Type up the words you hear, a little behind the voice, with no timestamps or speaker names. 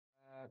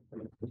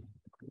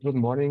Good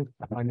morning.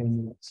 My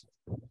name is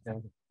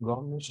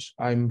Gomes.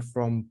 I'm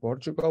from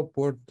Portugal,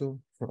 Porto,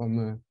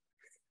 from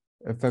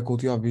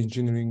Faculty of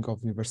Engineering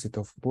of University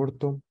of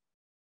Porto.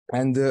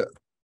 And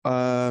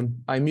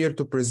I'm here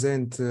to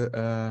present,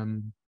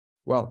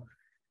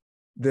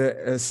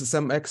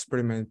 some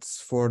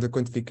experiments for the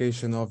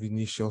quantification of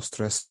initial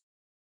stress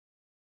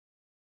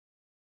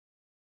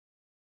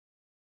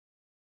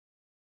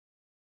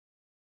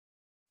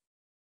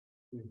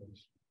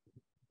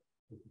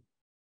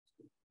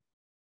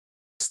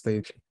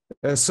state.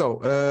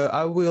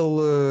 I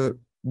will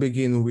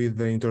begin with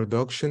the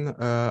introduction,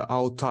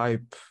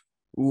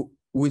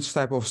 which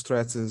type of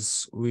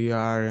stresses we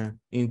are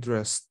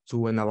interested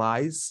to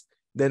analyze.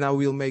 Then I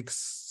will make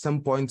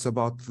some points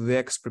about the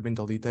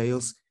experimental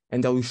details,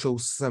 and I will show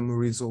some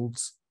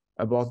results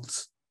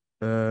about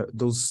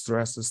those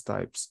stresses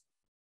types.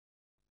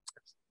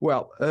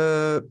 Well,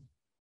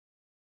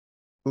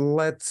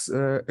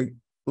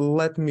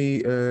 let me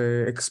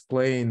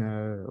explain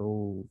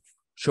or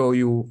show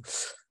you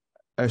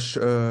a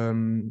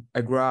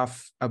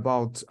graph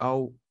about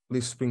how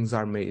leaf springs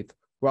are made.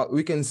 Well,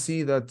 we can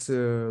see that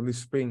leaf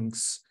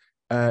springs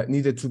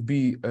needed to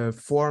be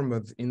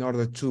formed in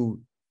order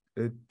to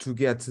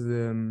get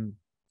the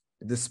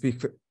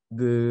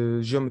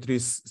geometry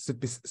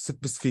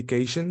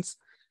specifications.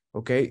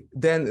 Okay,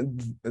 then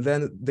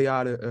they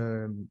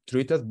are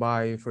treated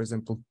by, for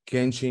example,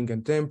 quenching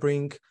and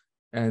tempering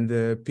and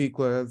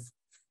pickled,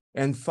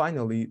 and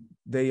finally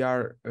they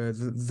are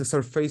the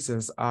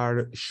surfaces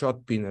are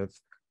shot pinned.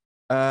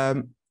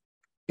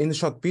 In the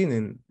shot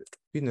pinned,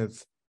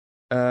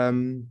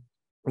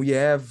 we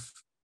have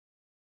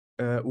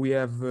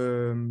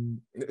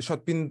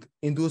shot pinned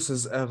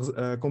induces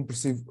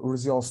compressive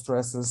residual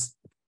stresses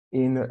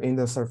in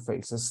the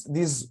surfaces.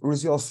 These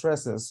residual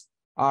stresses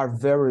are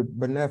very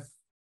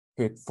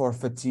benefit for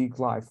fatigue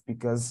life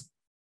because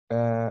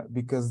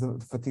the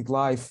fatigue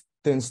life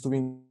tends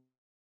to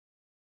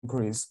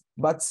increase.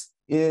 But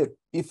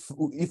if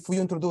we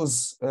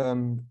introduce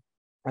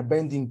a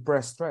bending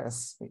press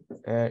stress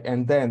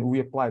and then we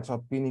apply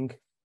shot pinning,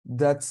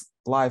 that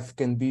life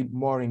can be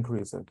more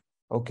increased.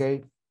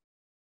 Okay,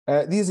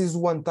 this is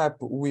one type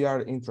we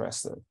are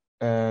interested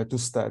to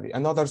study.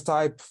 Another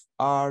type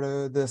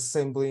are the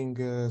assembling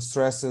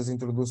stresses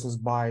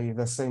introduced by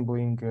the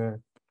assembling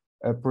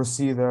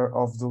procedure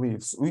of the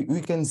leaves.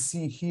 We can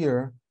see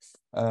here,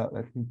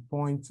 let me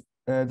point,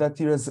 that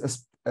there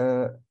is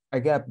a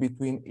gap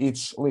between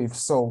each leaf.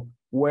 So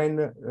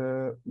when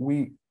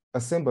we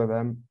assemble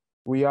them,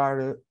 we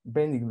are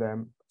bending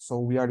them. So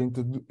we are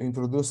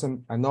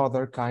introducing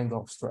another kind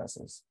of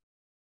stresses.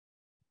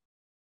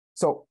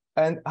 So,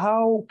 and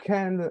how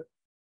can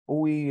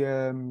we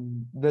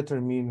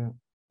determine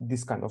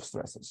this kind of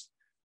stresses?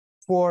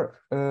 For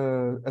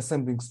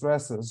assembling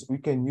stresses, we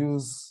can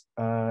use,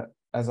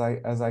 as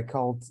I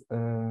called,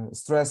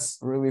 stress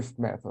relief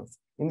method.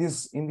 In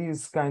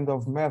this kind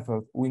of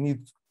method, we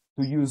need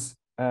to use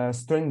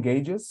strain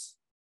gauges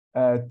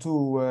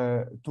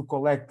to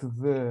collect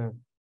the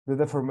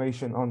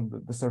deformation on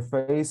the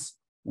surface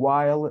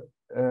while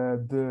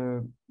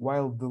the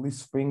leaf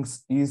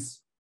springs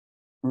is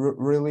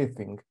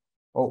relieving.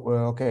 Oh,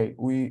 okay.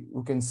 We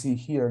can see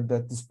here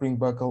that the spring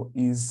buckle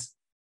is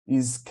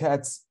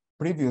cut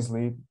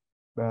previously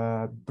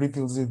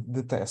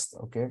the test.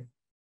 Okay.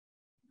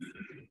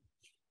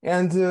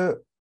 And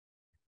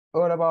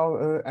what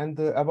about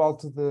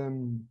about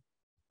the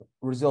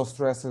residual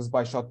stresses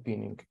by shot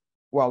pinning?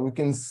 Well, we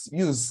can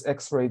use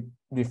X-ray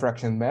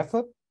diffraction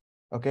method,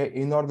 okay,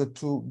 in order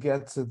to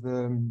get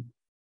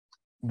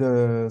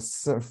the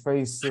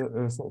surface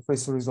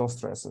residual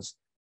stresses.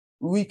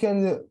 We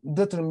can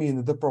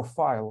determine the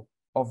profile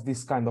of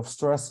this kind of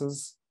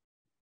stresses,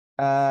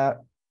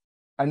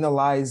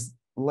 analyze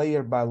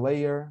layer by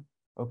layer.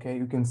 Okay,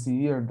 you can see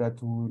here that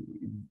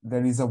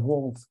there is a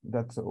wall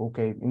that,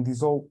 okay, in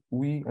this all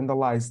we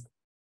analyzed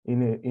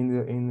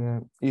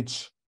in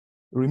each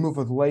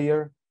removed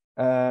layer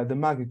the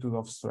magnitude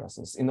of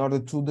stresses in order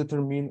to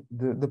determine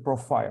the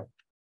profile.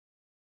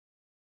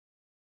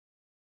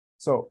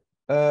 So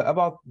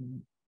about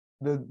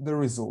the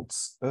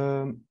results,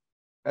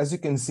 as you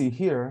can see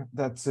here,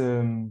 that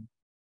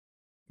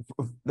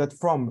that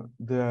from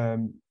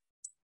the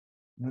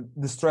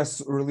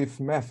stress relief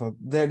method,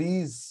 there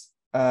is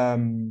a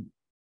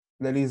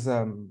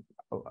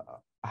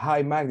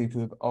high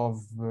magnitude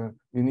of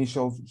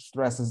initial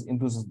stresses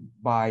induced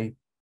by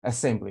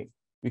assembly.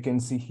 You can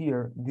see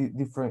here the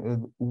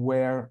different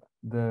where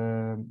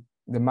the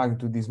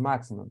magnitude is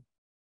maximum.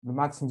 The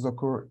maximums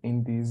occur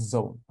in this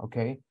zone.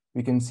 Okay,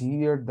 we can see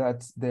here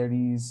that there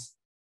is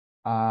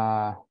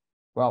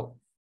well,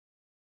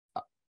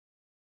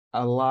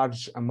 a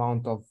large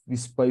amount of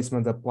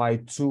displacement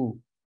applied to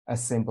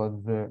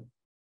assemble the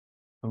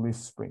leaf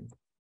spring.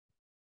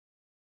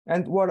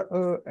 And what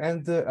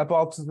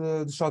about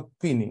the shot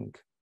pinning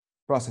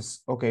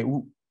process? Okay,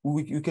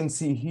 you can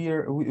see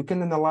here, we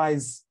can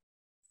analyze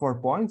 4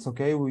 points.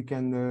 Okay, we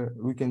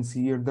can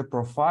see here the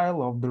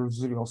profile of the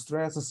residual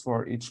stresses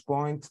for each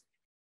point.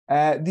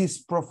 This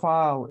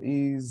profile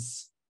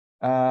is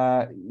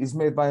is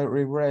made by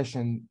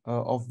regression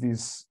of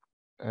this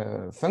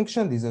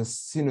function. This is a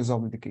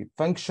sinusoidal decay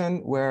function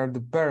where the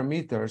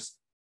parameters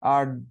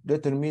are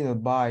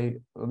determined by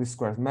the least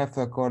squares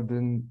method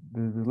according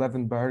to the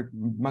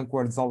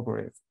Levenberg-Manquartz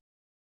algorithm.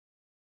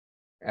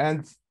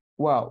 And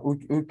well,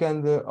 we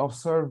can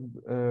observe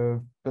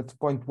that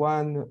point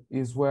 1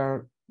 is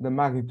where the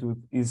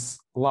magnitude is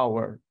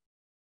lower.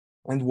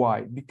 And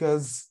why?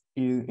 Because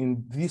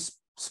in this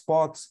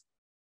spot,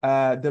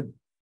 the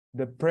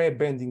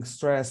pre-bending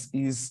stress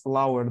is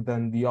lower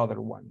than the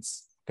other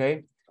ones.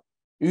 Okay,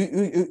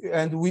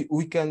 and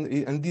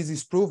this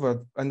is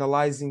proved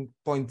analyzing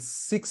points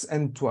 6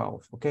 and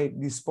 12. Okay,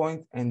 this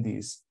point and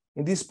this.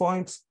 In this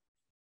point,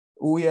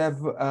 we have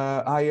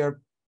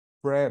higher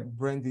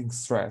pre-bending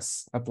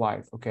stress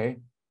applied. Okay,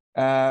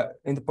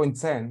 in the point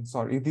 10,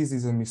 sorry, this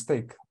is a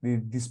mistake.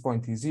 This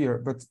point is here,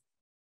 but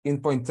in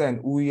point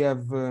 10 we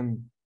have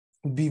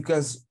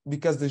because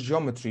the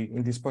geometry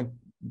in this point,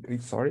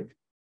 sorry,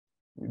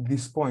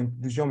 this point,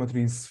 the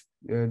geometry is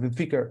the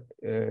thicker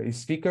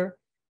is thicker,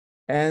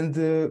 and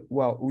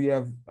well, we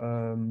have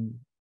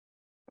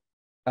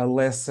a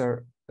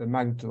lesser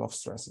magnitude of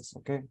stresses.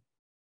 Okay,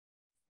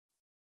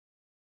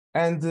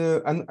 and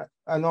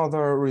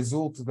another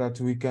result that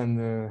we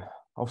can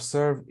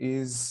observe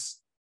is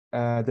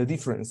the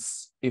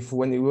difference if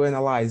when we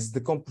analyze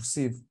the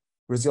compressive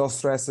residual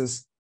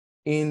stresses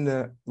in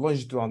the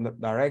longitudinal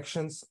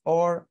directions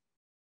or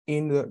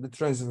in the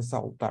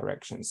transversal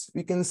directions.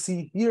 We can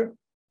see here,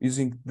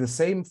 using the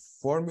same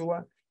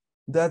formula,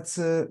 that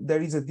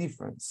there is a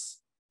difference.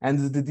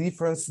 And the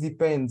difference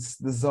depends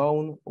the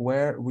zone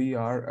where we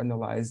are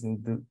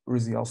analyzing the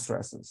residual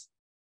stresses.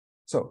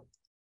 So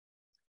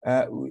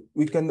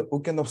we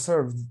can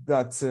observe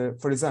that,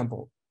 for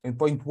example, in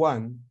point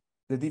 1,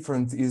 the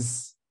difference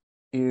is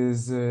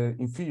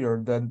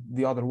inferior than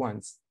the other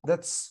ones.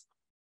 That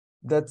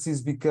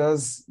is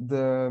because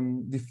the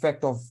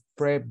effect of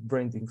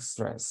pre-bending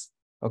stress.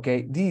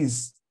 Okay,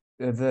 this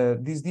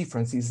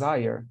difference is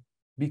higher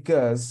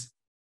because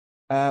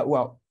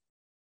well,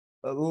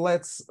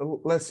 let's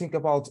think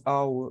about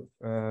how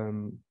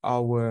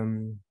a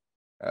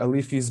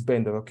leaf is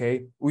bended.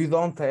 Okay, we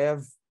don't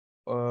have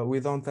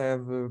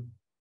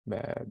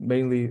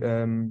mainly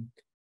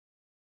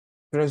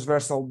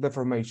transversal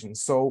deformation,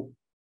 so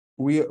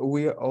we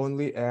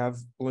only have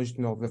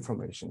longitudinal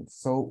deformation.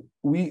 So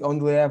we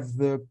only have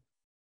the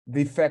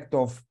effect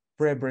of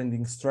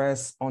pre-bending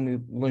stress on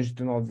the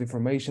longitudinal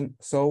deformation.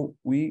 So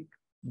we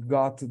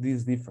got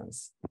this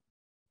difference.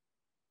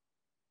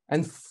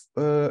 And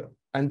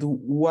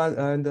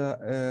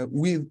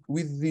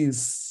with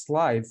this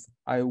slide,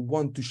 I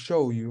want to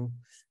show you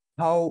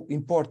how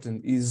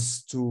important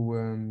is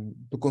to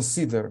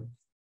consider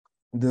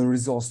the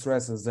result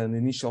stresses and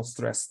initial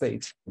stress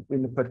state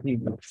in the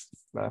fatigue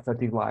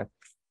life.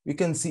 We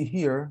can see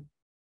here,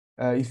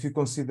 if you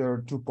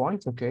consider 2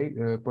 points, okay,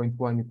 point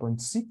 1 and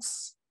point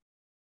 6,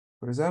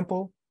 for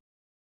example,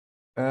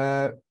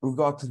 we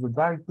got the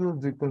directive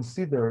to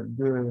consider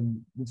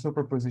the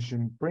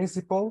superposition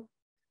principle.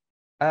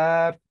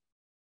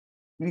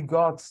 We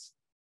got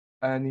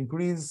an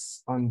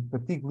increase on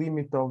fatigue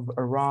limit of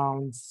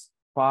around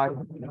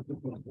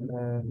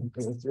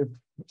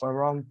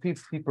around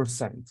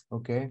 50%.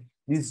 Okay,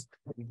 this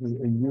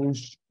is a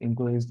huge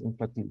increase in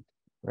fatigue.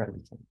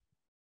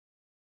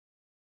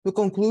 To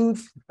conclude,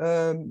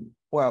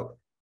 well,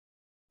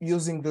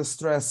 using the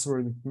stress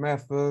relief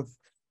method,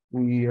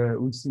 we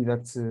see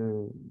that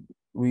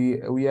we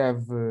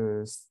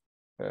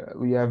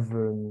have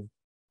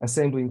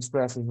assembling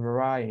stresses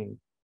varying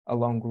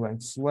along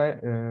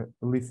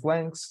leaf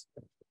lengths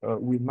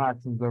with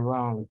maximums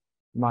around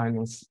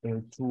minus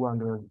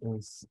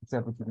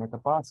 270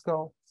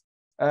 megapascal.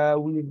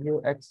 With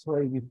the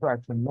X-ray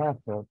diffraction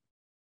method,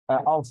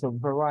 also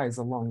varies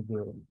along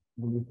the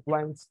leaf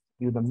lengths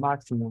with a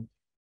maximum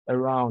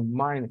around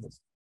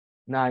minus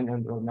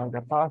 900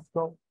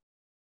 megapascal.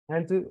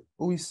 And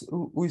we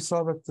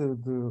saw that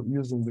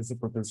using the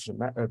superposition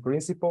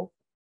principle,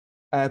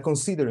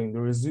 considering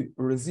the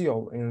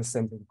residual and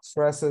assembling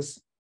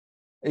stresses,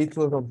 it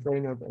was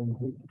obtained of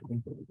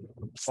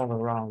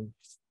around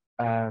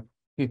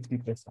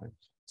 50%.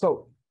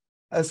 So,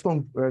 as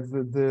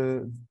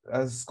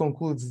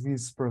concludes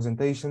this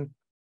presentation,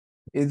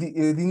 the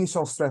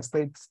initial stress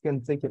states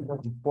can take a very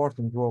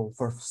important role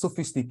for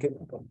sophisticated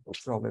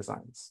structural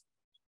designs.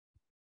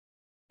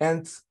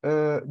 And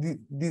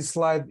this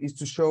slide is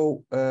to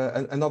show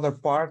another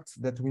part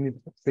that we need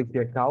to take into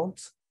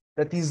account,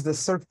 that is the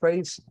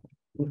surface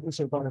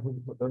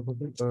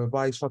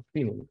by shot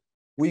peening.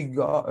 We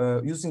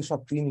got using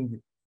shot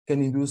peening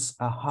can induce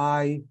a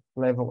high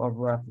level of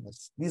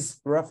roughness. This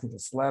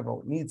roughness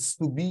level needs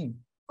to be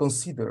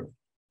considered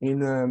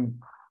in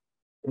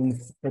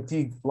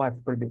fatigue life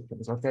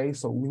predictions. Okay,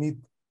 so we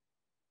need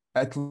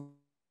at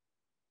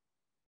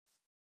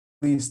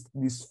least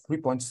these 3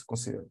 points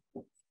considered.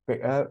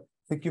 Okay,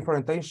 thank you for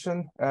your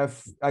attention.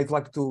 I'd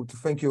like to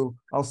thank you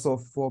also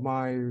for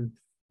my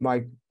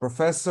my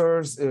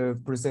professors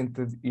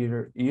presented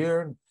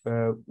here.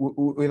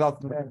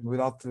 Without them,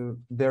 without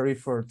their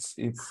efforts,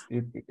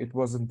 it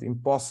wasn't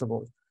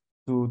impossible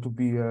to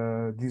be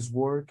this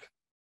work.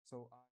 So.